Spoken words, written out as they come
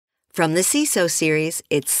From the CISO series,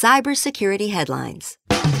 it's Cybersecurity Headlines.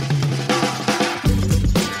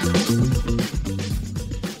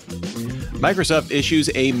 Microsoft issues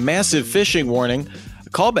a massive phishing warning.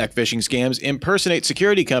 Callback phishing scams impersonate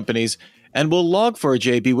security companies, and will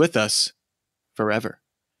Log4J be with us forever?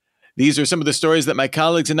 These are some of the stories that my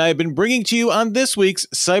colleagues and I have been bringing to you on this week's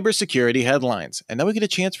Cybersecurity Headlines. And now we get a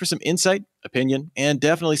chance for some insight, opinion, and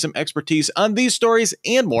definitely some expertise on these stories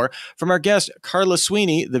and more from our guest, Carla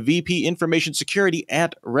Sweeney, the VP Information Security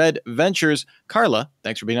at Red Ventures. Carla,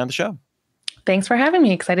 thanks for being on the show. Thanks for having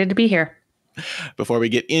me. Excited to be here. Before we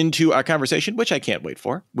get into our conversation, which I can't wait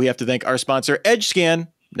for, we have to thank our sponsor, EdgeScan,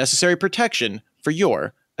 necessary protection for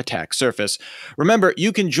your attack surface. Remember,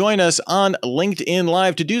 you can join us on LinkedIn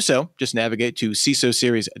Live. To do so, just navigate to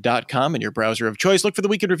cisoseries.com in your browser of choice. Look for the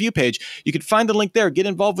Weekend Review page. You can find the link there. Get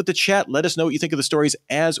involved with the chat. Let us know what you think of the stories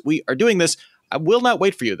as we are doing this. I will not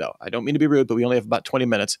wait for you, though. I don't mean to be rude, but we only have about 20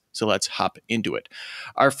 minutes, so let's hop into it.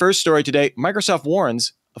 Our first story today, Microsoft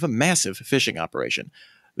warns of a massive phishing operation.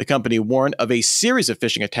 The company warned of a series of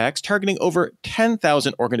phishing attacks targeting over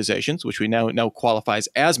 10,000 organizations, which we now know qualifies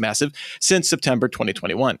as massive, since September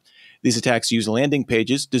 2021. These attacks use landing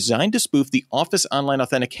pages designed to spoof the Office Online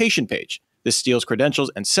Authentication page. This steals credentials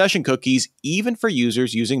and session cookies, even for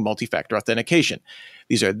users using multi-factor authentication.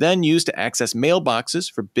 These are then used to access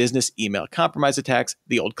mailboxes for business email compromise attacks,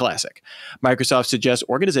 the old classic. Microsoft suggests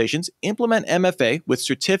organizations implement MFA with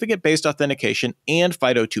certificate-based authentication and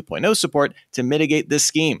FIDO 2.0 support to mitigate this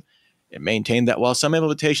scheme. It maintained that while some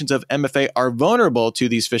implementations of MFA are vulnerable to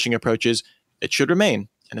these phishing approaches, it should remain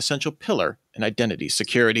an essential pillar in identity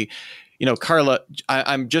security. You know, Carla,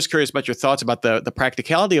 I'm just curious about your thoughts about the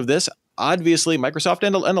practicality of this. Obviously, Microsoft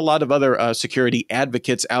and a lot of other security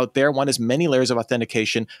advocates out there want as many layers of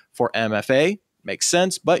authentication for MFA. Makes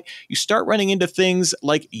sense, but you start running into things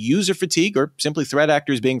like user fatigue or simply threat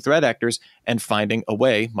actors being threat actors and finding a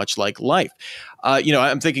way, much like life.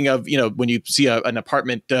 I'm thinking of, when you see an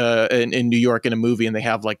apartment in New York in a movie and they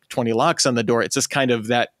have like 20 locks on the door, it's just kind of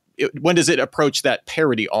that. When does it approach that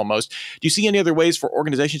parody almost? Do you see any other ways for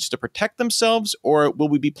organizations to protect themselves, or will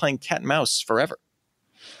we be playing cat and mouse forever?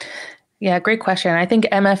 Yeah, great question. I think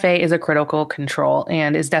MFA is a critical control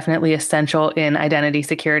and is definitely essential in identity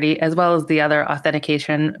security, as well as the other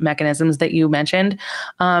authentication mechanisms that you mentioned.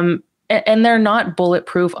 And they're not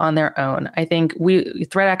bulletproof on their own. I think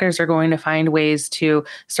threat actors are going to find ways to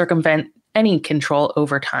circumvent any control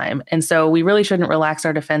over time. And so we really shouldn't relax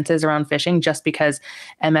our defenses around phishing just because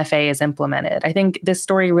MFA is implemented. I think this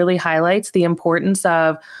story really highlights the importance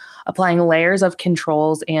of applying layers of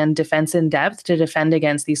controls and defense in depth to defend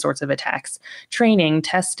against these sorts of attacks. Training,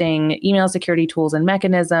 testing, email security tools and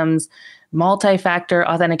mechanisms, multi-factor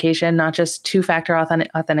authentication, not just two-factor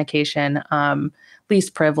authentication,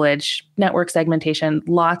 least privilege, network segmentation,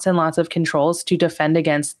 lots and lots of controls to defend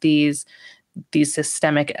against these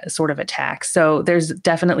systemic sort of attacks. So there's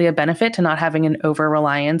definitely a benefit to not having an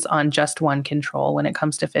over-reliance on just one control when it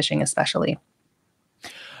comes to phishing especially.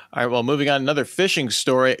 All right, well, moving on, another phishing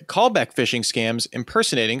story, callback phishing scams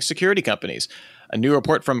impersonating security companies. A new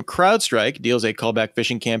report from CrowdStrike deals a callback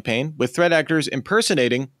phishing campaign with threat actors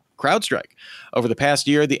impersonating CrowdStrike. Over the past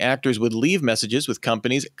year, the actors would leave messages with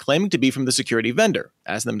companies claiming to be from the security vendor,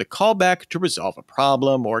 asking them to call back to resolve a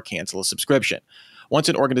problem or cancel a subscription. Once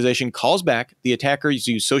an organization calls back, the attackers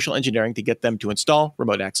use social engineering to get them to install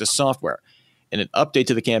remote access software. In an update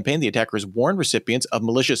to the campaign, the attackers warned recipients of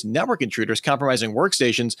malicious network intruders compromising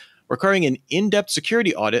workstations, requiring an in-depth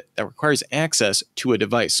security audit that requires access to a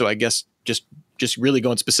device. So I guess just really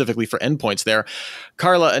going specifically for endpoints there.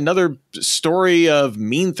 Carla, another story of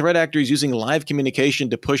mean threat actors using live communication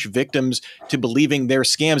to push victims to believing they're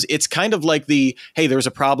scams. It's kind of like the, hey, there's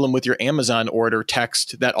a problem with your Amazon order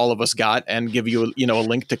text that all of us got and give you a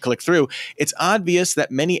link to click through. It's obvious that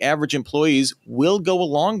many average employees will go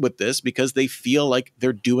along with this because they feel like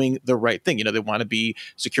they're doing the right thing. They want to be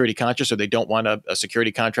security conscious, or they don't want a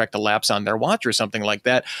security contract to lapse on their watch or something like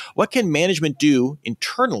that. What can management do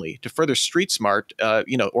internally to further street smart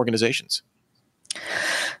organizations?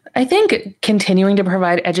 I think continuing to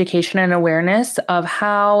provide education and awareness of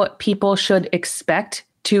how people should expect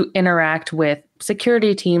to interact with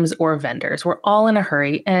security teams or vendors. We're all in a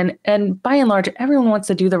hurry, and by and large, everyone wants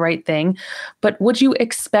to do the right thing. But would you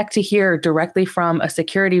expect to hear directly from a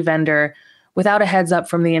security vendor without a heads up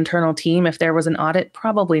from the internal team if there was an audit?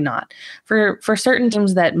 Probably not. For certain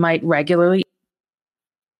teams that might regularly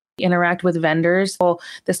interact with vendors. Well,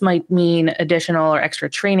 this might mean additional or extra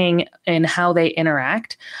training in how they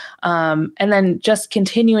interact. And then just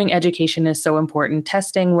continuing education is so important.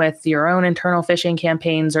 Testing with your own internal phishing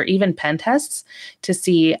campaigns or even pen tests to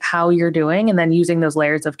see how you're doing, and then using those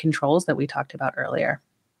layers of controls that we talked about earlier.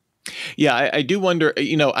 Yeah, I do wonder,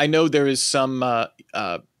 I know there is some, kind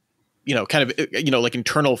of, like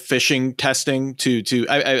internal phishing testing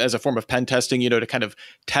as a form of pen testing, to kind of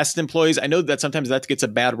test employees. I know that sometimes that gets a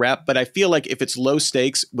bad rap, but I feel like if it's low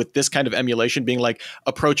stakes with this kind of emulation being like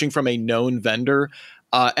approaching from a known vendor,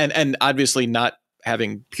 and obviously not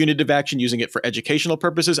having punitive action, using it for educational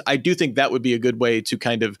purposes, I do think that would be a good way to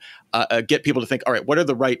kind of get people to think, all right, what are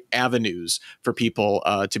the right avenues for people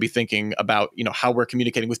to be thinking about, how we're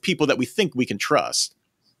communicating with people that we think we can trust.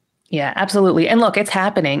 Yeah, absolutely. And look, it's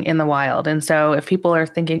happening in the wild. And so if people are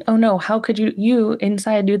thinking, oh no, how could you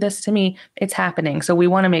inside do this to me? It's happening. So we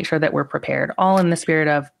want to make sure that we're prepared, all in the spirit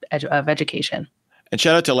of education. And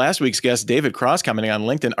shout out to last week's guest, David Cross, commenting on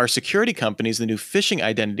LinkedIn, are security companies the new phishing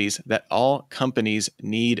identities that all companies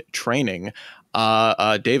need training?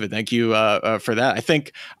 David, thank you for that.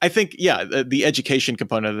 I think, yeah, the education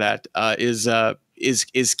component of that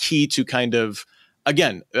is key to kind of,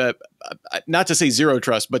 again, not to say zero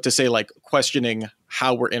trust, but to say like questioning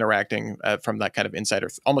how we're interacting from that kind of insider,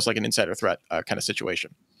 almost like an insider threat kind of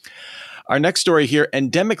situation. Our next story here,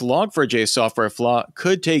 endemic Log4j software flaw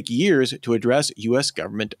could take years to address U.S.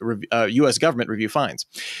 government review finds.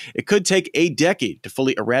 It could take a decade to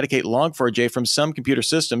fully eradicate Log4j from some computer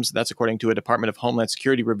systems. That's according to a Department of Homeland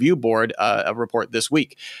Security review board a report this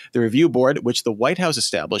week. The review board, which the White House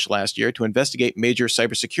established last year to investigate major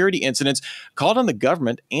cybersecurity incidents, called on the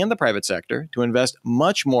government and the private sector to invest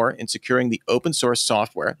much more in securing the open source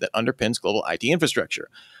software that underpins global IT infrastructure.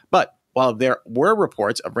 But while there were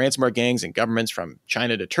reports of ransomware gangs and governments from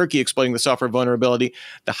China to Turkey exploiting the software vulnerability,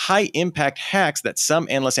 the high-impact hacks that some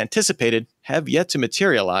analysts anticipated have yet to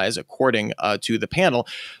materialize, according to the panel.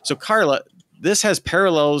 So, Carla, this has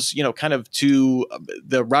parallels, kind of to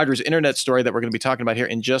the Rogers Internet story that we're going to be talking about here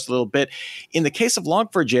in just a little bit. In the case of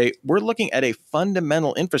Log4j, we're looking at a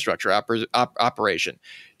fundamental infrastructure operation.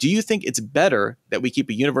 Do you think it's better that we keep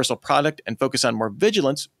a universal product and focus on more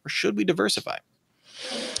vigilance, or should we diversify?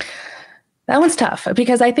 That one's tough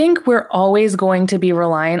because I think we're always going to be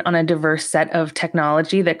reliant on a diverse set of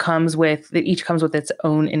technology that each comes with its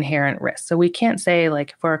own inherent risks. So we can't say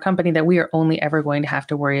like for a company that we are only ever going to have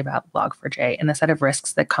to worry about Log4j and the set of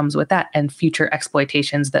risks that comes with that and future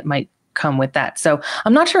exploitations that might come with that. So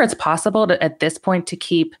I'm not sure it's possible at this point to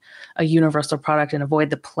keep a universal product and avoid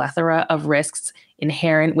the plethora of risks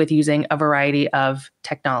inherent with using a variety of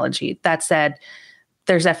technology. That said,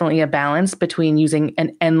 there's definitely a balance between using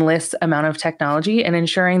an endless amount of technology and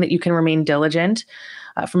ensuring that you can remain diligent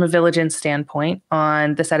from a vigilance standpoint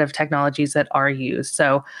on the set of technologies that are used.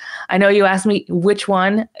 So I know you asked me which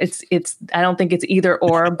one. I don't think it's either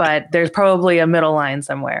or, but there's probably a middle line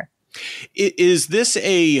somewhere. This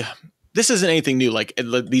isn't anything new, like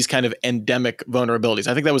these kind of endemic vulnerabilities.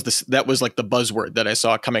 I think that was like the buzzword that I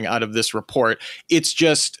saw coming out of this report. It's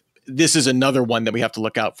just, this is another one that we have to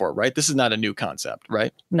look out for, right? This is not a new concept,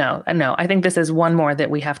 right? No. I think this is one more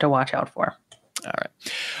that we have to watch out for. All right.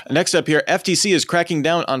 Next up here, FTC is cracking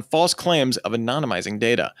down on false claims of anonymizing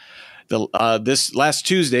data. This last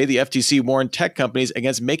Tuesday, the FTC warned tech companies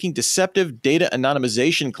against making deceptive data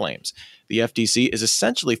anonymization claims. The FTC is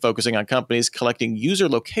essentially focusing on companies collecting user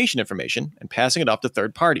location information and passing it off to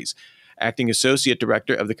third parties. Acting Associate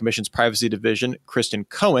Director of the Commission's Privacy Division, Kristen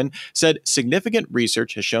Cohen, said significant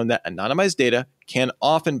research has shown that anonymized data can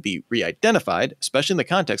often be re-identified, especially in the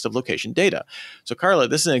context of location data. So, Carla,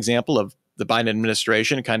 this is an example of the Biden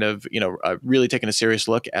administration kind of, really taking a serious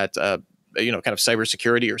look at kind of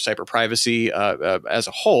cybersecurity or cyber privacy as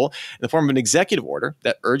a whole in the form of an executive order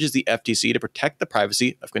that urges the FTC to protect the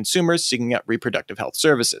privacy of consumers seeking out reproductive health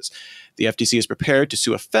services. The FTC is prepared to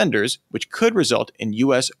sue offenders, which could result in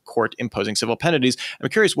U.S. court imposing civil penalties. I'm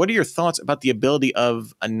curious, what are your thoughts about the ability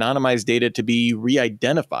of anonymized data to be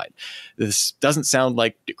re-identified? This doesn't sound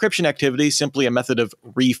like decryption activity, simply a method of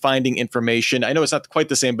refinding information. I know it's not quite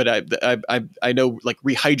the same, but I know like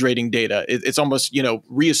rehydrating data. It's almost,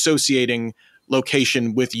 reassociating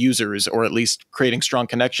location with users, or at least creating strong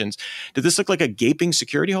connections. Did this look like a gaping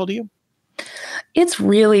security hole to you? It's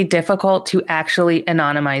really difficult to actually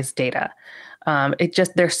anonymize data.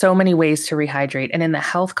 There's so many ways to rehydrate. And in the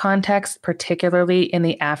health context, particularly in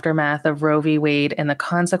the aftermath of Roe v. Wade and the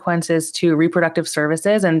consequences to reproductive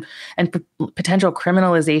services and potential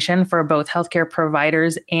criminalization for both healthcare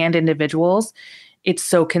providers and individuals, it's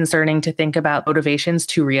so concerning to think about motivations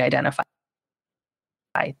to re-identify.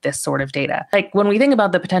 this sort of data. Like when we think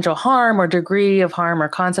about the potential harm or degree of harm or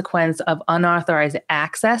consequence of unauthorized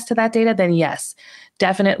access to that data, then yes,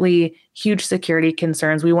 definitely huge security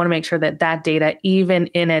concerns. We want to make sure that that data, even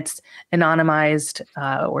in its anonymized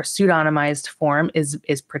or pseudonymized form,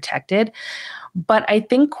 is protected. But I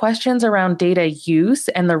think questions around data use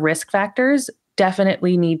and the risk factors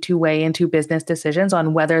definitely need to weigh into business decisions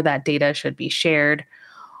on whether that data should be shared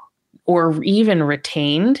or even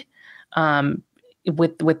retained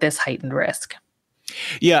with this heightened risk.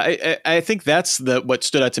 Yeah, I think that's what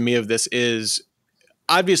stood out to me of this is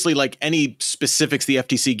obviously, like any specifics the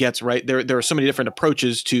FTC gets, right? There are so many different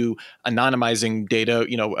approaches to anonymizing data,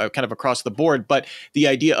 kind of across the board. But the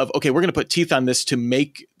idea of, okay, we're going to put teeth on this to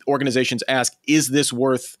make organizations ask, is this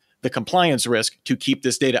worth the compliance risk to keep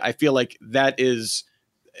this data? I feel like that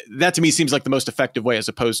to me seems like the most effective way as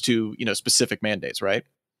opposed to, specific mandates, right?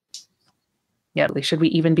 Yeah, should we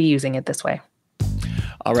even be using it this way?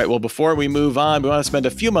 All right. Well, before we move on, we want to spend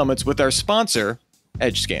a few moments with our sponsor,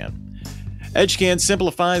 EdgeScan. EdgeScan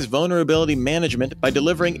simplifies vulnerability management by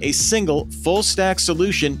delivering a single full-stack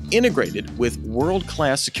solution integrated with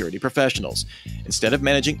world-class security professionals. Instead of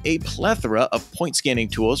managing a plethora of point scanning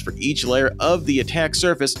tools for each layer of the attack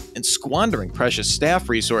surface and squandering precious staff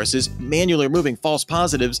resources manually removing false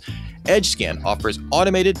positives, EdgeScan offers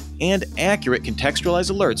automated and accurate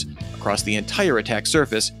contextualized alerts across the entire attack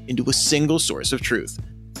surface into a single source of truth.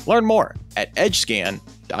 Learn more at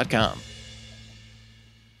edgescan.com.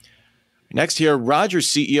 Next here, Rogers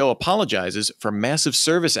CEO apologizes for massive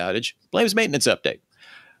service outage, blames maintenance update.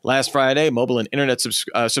 Last Friday, mobile and internet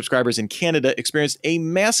subscribers in Canada experienced a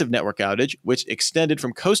massive network outage, which extended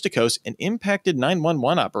from coast to coast and impacted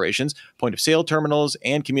 911 operations, point-of-sale terminals,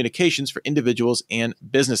 and communications for individuals and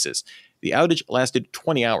businesses. The outage lasted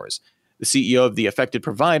 20 hours. The CEO of the affected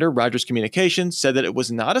provider, Rogers Communications, said that it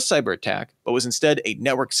was not a cyber attack, but was instead a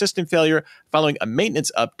network system failure following a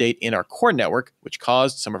maintenance update in our core network, which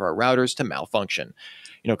caused some of our routers to malfunction.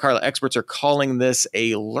 Carla, experts are calling this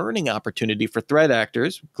a learning opportunity for threat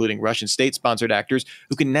actors, including Russian state-sponsored actors,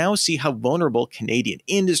 who can now see how vulnerable Canadian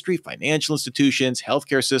industry, financial institutions,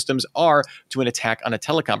 healthcare systems are to an attack on a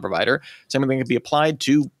telecom provider, something that can be applied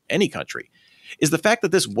to any country. Is the fact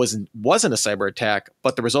that this wasn't a cyber attack,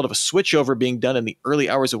 but the result of a switchover being done in the early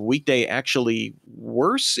hours of a weekday actually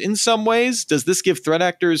worse in some ways? Does this give threat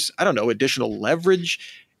actors, additional leverage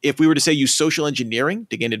if we were to say use social engineering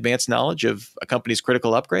to gain advanced knowledge of a company's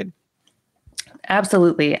critical upgrade?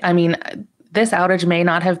 Absolutely. I mean, this outage may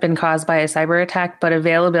not have been caused by a cyber attack, but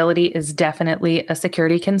availability is definitely a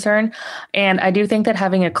security concern. And I do think that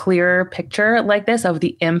having a clearer picture like this of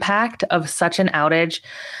the impact of such an outage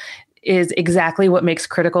is exactly what makes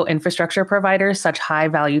critical infrastructure providers such high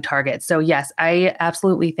value targets. So yes, I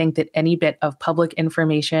absolutely think that any bit of public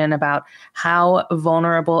information about how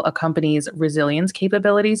vulnerable a company's resilience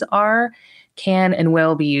capabilities are can and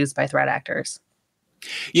will be used by threat actors.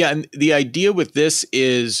 Yeah, and the idea with this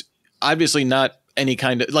is obviously not any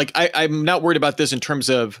kind of I'm not worried about this in terms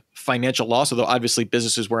of financial loss, although obviously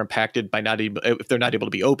businesses were impacted by if they're not able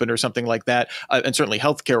to be open or something like that. And certainly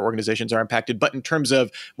healthcare organizations are impacted. But in terms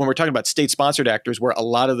of when we're talking about state-sponsored actors, where a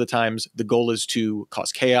lot of the times the goal is to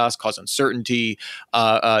cause chaos, cause uncertainty,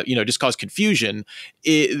 just cause confusion.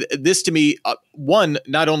 This to me, one,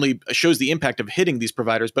 not only shows the impact of hitting these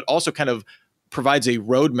providers, but also kind of provides a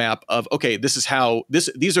roadmap of, okay, this is how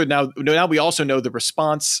these are now we also know the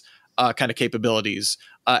response kind of capabilities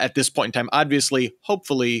at this point in time. Obviously,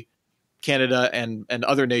 hopefully, Canada and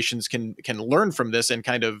other nations can learn from this and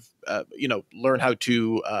kind of learn how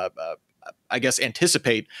to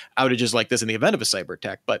anticipate outages like this in the event of a cyber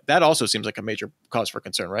attack. But that also seems like a major cause for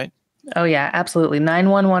concern, right? Oh yeah, absolutely.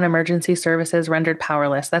 911 emergency services rendered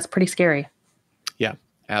powerless. That's pretty scary. Yeah.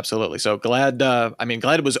 Absolutely. So glad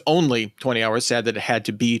it was only 20 hours. Sad that it had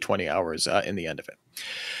to be 20 hours in the end of it.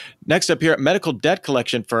 Next up here, medical debt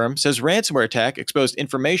collection firm says ransomware attack exposed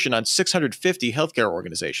information on 650 healthcare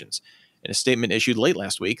organizations. In a statement issued late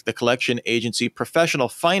last week, the collection agency Professional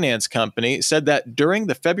Finance Company said that during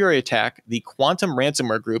the February attack, the Quantum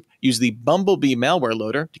ransomware group used the Bumblebee malware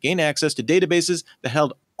loader to gain access to databases that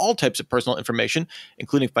held all types of personal information,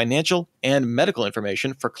 including financial and medical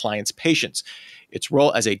information for clients' patients. Its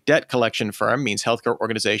role as a debt collection firm means healthcare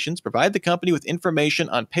organizations provide the company with information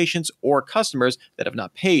on patients or customers that have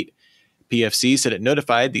not paid. PFC said it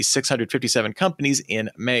notified these 657 companies in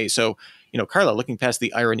May. So, Carla, looking past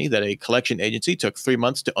the irony that a collection agency took 3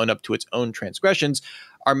 months to own up to its own transgressions,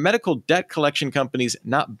 are medical debt collection companies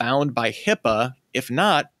not bound by HIPAA? If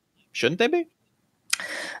not, shouldn't they be?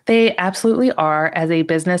 They absolutely are, as a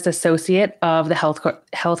business associate of the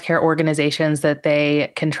healthcare organizations that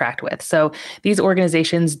they contract with. So these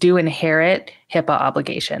organizations do inherit HIPAA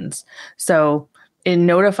obligations. So in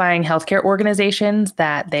notifying healthcare organizations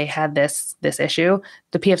that they had this issue,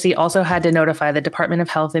 the PFC also had to notify the Department of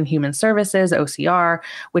Health and Human Services, OCR,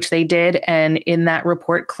 which they did, and in that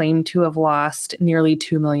report claimed to have lost nearly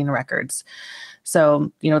 2 million records.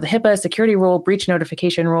 So, the HIPAA security rule, breach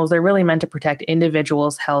notification rules, they're really meant to protect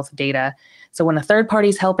individuals' health data. So when a third party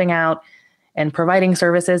is helping out and providing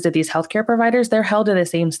services to these healthcare providers, they're held to the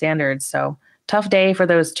same standards. So tough day for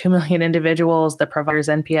those 2 million individuals, the providers,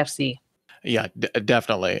 and PFC. Yeah,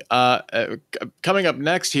 definitely. Coming up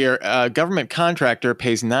next here, a government contractor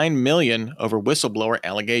pays $9 million over whistleblower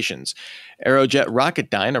allegations. Aerojet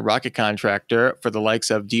Rocketdyne, a rocket contractor for the likes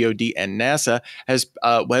of DoD and NASA,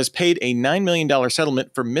 has paid a $9 million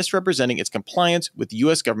settlement for misrepresenting its compliance with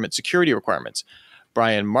U.S. government security requirements.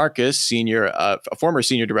 Brian Marcus, a former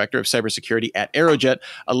senior director of cybersecurity at Aerojet,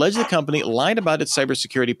 alleged the company lied about its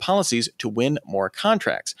cybersecurity policies to win more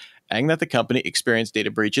contracts, adding that the company experienced data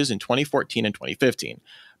breaches in 2014 and 2015.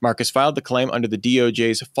 Marcus filed the claim under the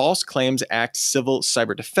DOJ's False Claims Act Civil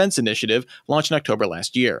Cyber Defense Initiative, launched in October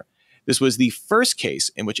last year. This was the first case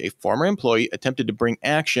in which a former employee attempted to bring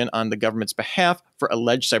action on the government's behalf for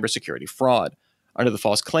alleged cybersecurity fraud. Under the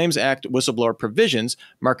False Claims Act whistleblower provisions,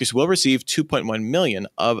 Marcus will receive $2.1 million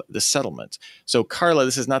of the settlement. So, Carla,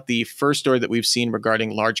 this is not the first story that we've seen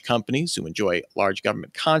regarding large companies who enjoy large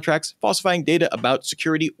government contracts falsifying data about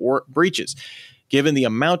security or breaches. Given the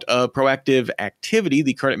amount of proactive activity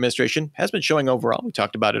the current administration has been showing overall, we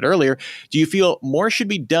talked about it earlier, do you feel more should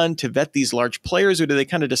be done to vet these large players, or do they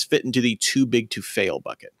kind of just fit into the too big to fail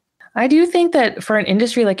bucket? I do think that for an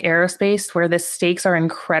industry like aerospace, where the stakes are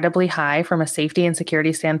incredibly high from a safety and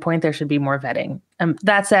security standpoint, there should be more vetting.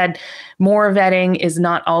 That said, more vetting is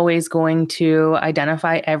not always going to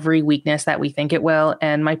identify every weakness that we think it will.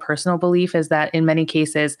 And my personal belief is that in many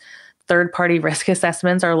cases, third-party risk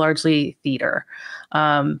assessments are largely theater.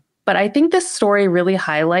 But I think this story really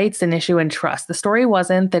highlights an issue in trust. The story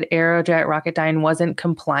wasn't that Aerojet Rocketdyne wasn't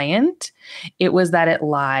compliant. It was that it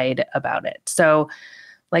lied about it. So,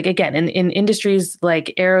 like, again, in industries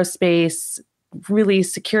like aerospace, really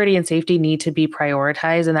security and safety need to be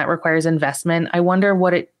prioritized, and that requires investment. I wonder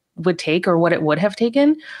what it would take, or what it would have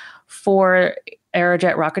taken, for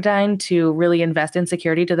Aerojet Rocketdyne to really invest in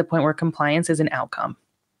security to the point where compliance is an outcome.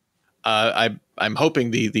 I'm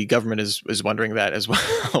hoping the government is wondering that as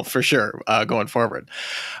well, for sure, going forward.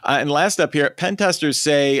 And last up here, pen testers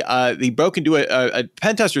say he broke into a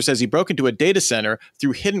pen tester says he broke into a data center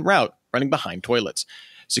through hidden route running behind toilets.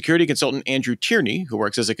 Security consultant Andrew Tierney, who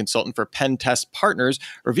works as a consultant for Pen Test Partners,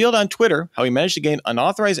 revealed on Twitter how he managed to gain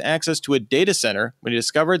unauthorized access to a data center when he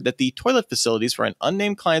discovered that the toilet facilities for an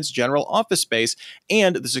unnamed client's general office space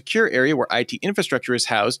and the secure area where IT infrastructure is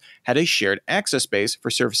housed had a shared access space for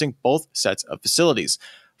servicing both sets of facilities.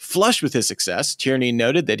 Flushed with his success, Tierney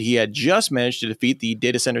noted that he had just managed to defeat the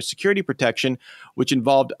data center security protection, which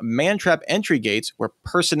involved man-trap entry gates where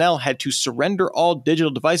personnel had to surrender all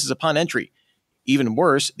digital devices upon entry. Even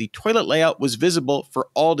worse, the toilet layout was visible for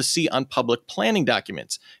all to see on public planning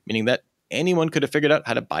documents, meaning that anyone could have figured out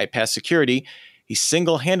how to bypass security. He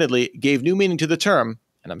single-handedly gave new meaning to the term,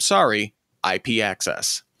 and I'm sorry, IP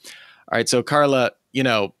access. All right, so Carla,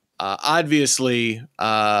 obviously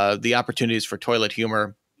the opportunities for toilet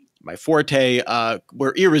humor, my forte,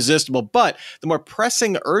 were irresistible. But the more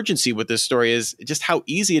pressing urgency with this story is just how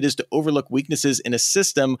easy it is to overlook weaknesses in a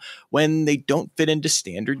system when they don't fit into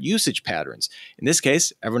standard usage patterns. In this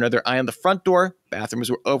case, everyone had their eye on the front door.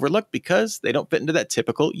 Bathrooms were overlooked because they don't fit into that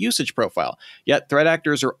typical usage profile. Yet threat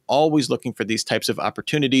actors are always looking for these types of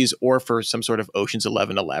opportunities, or for some sort of Ocean's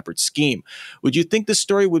 11 elaborate scheme. Would you think this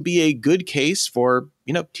story would be a good case for,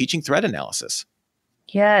 teaching threat analysis?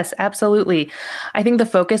 Yes, absolutely. I think the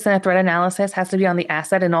focus in a threat analysis has to be on the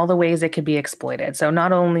asset and all the ways it could be exploited. So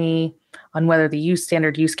not only on whether the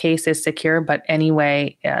standard use case is secure, but any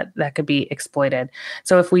way that could be exploited.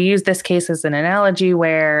 So if we use this case as an analogy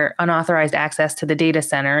where unauthorized access to the data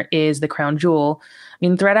center is the crown jewel,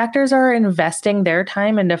 threat actors are investing their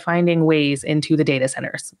time into finding ways into the data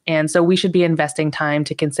centers. And so we should be investing time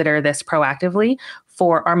to consider this proactively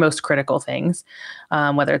for our most critical things,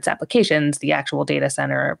 whether it's applications, the actual data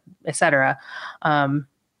center, et cetera,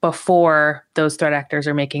 before those threat actors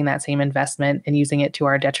are making that same investment and using it to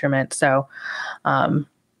our detriment. So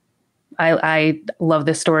I love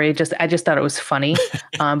this story. I just thought it was funny,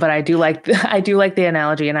 but I do like the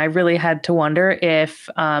analogy, and I really had to wonder if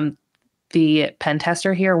the pen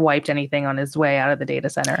tester here wiped anything on his way out of the data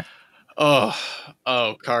center. Oh,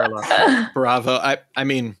 Carla, bravo. I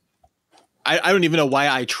mean, I don't even know why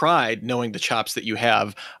I tried, knowing the chops that you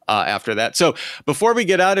have after that. So before we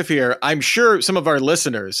get out of here, I'm sure some of our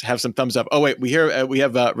listeners have some thumbs up. Oh, wait, we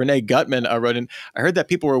have Renee Gutman wrote in. I heard that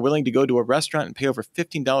people were willing to go to a restaurant and pay over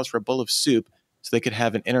 $15 for a bowl of soup so they could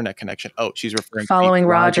have an internet connection. Oh, she's referring Following to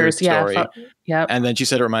the Rogers. story. Yep. And then she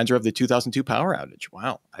said it reminds her of the 2002 power outage.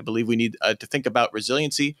 Wow. I believe we need to think about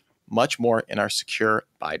resiliency much more in our secure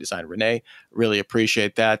by design. Renee, really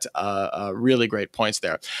appreciate that. Really great points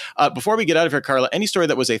there. Before we get out of here, Carla, any story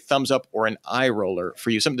that was a thumbs up or an eye roller for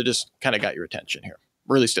you, something that just kind of got your attention here,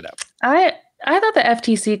 really stood out? I thought the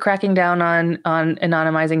FTC cracking down on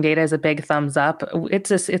anonymizing data is a big thumbs up.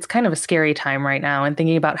 It's kind of a scary time right now, and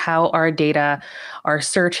thinking about how our data, our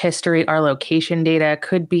search history, our location data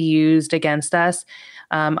could be used against us.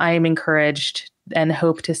 I am encouraged and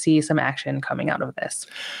hope to see some action coming out of this.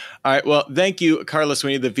 All right. Well, thank you, Carla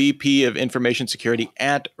Sweeney, the VP of Information Security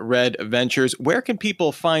at Red Ventures. Where can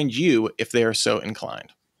people find you if they are so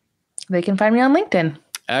inclined? They can find me on LinkedIn.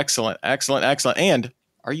 Excellent. And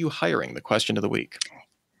are you hiring? The question of the week.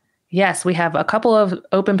 Yes, we have a couple of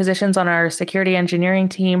open positions on our security engineering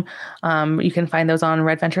team. You can find those on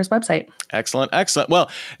Red Ventures website. Excellent.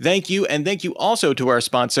 Well, thank you. And thank you also to our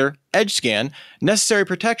sponsor, EdgeScan, necessary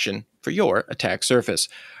protection for your attack surface.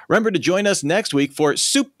 Remember to join us next week for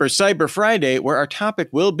Super Cyber Friday, where our topic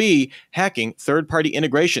will be hacking third-party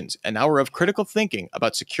integrations, an hour of critical thinking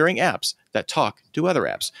about securing apps that talk to other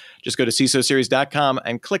apps. Just go to CISOseries.com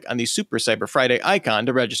and click on the Super Cyber Friday icon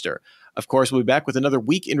to register. Of course, we'll be back with another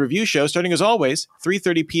Week in Review show starting as always,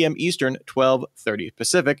 3:30 p.m. Eastern, 12:30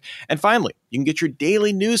 Pacific. And finally, you can get your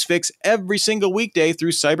daily news fix every single weekday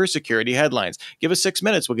through Cybersecurity Headlines. Give us 6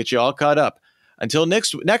 minutes, we'll get you all caught up. Until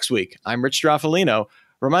next week, I'm Rich Straffolino,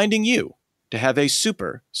 reminding you to have a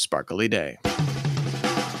super sparkly day.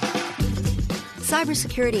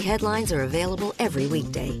 Cybersecurity Headlines are available every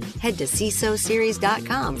weekday. Head to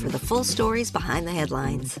CISOseries.com for the full stories behind the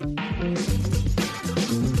headlines.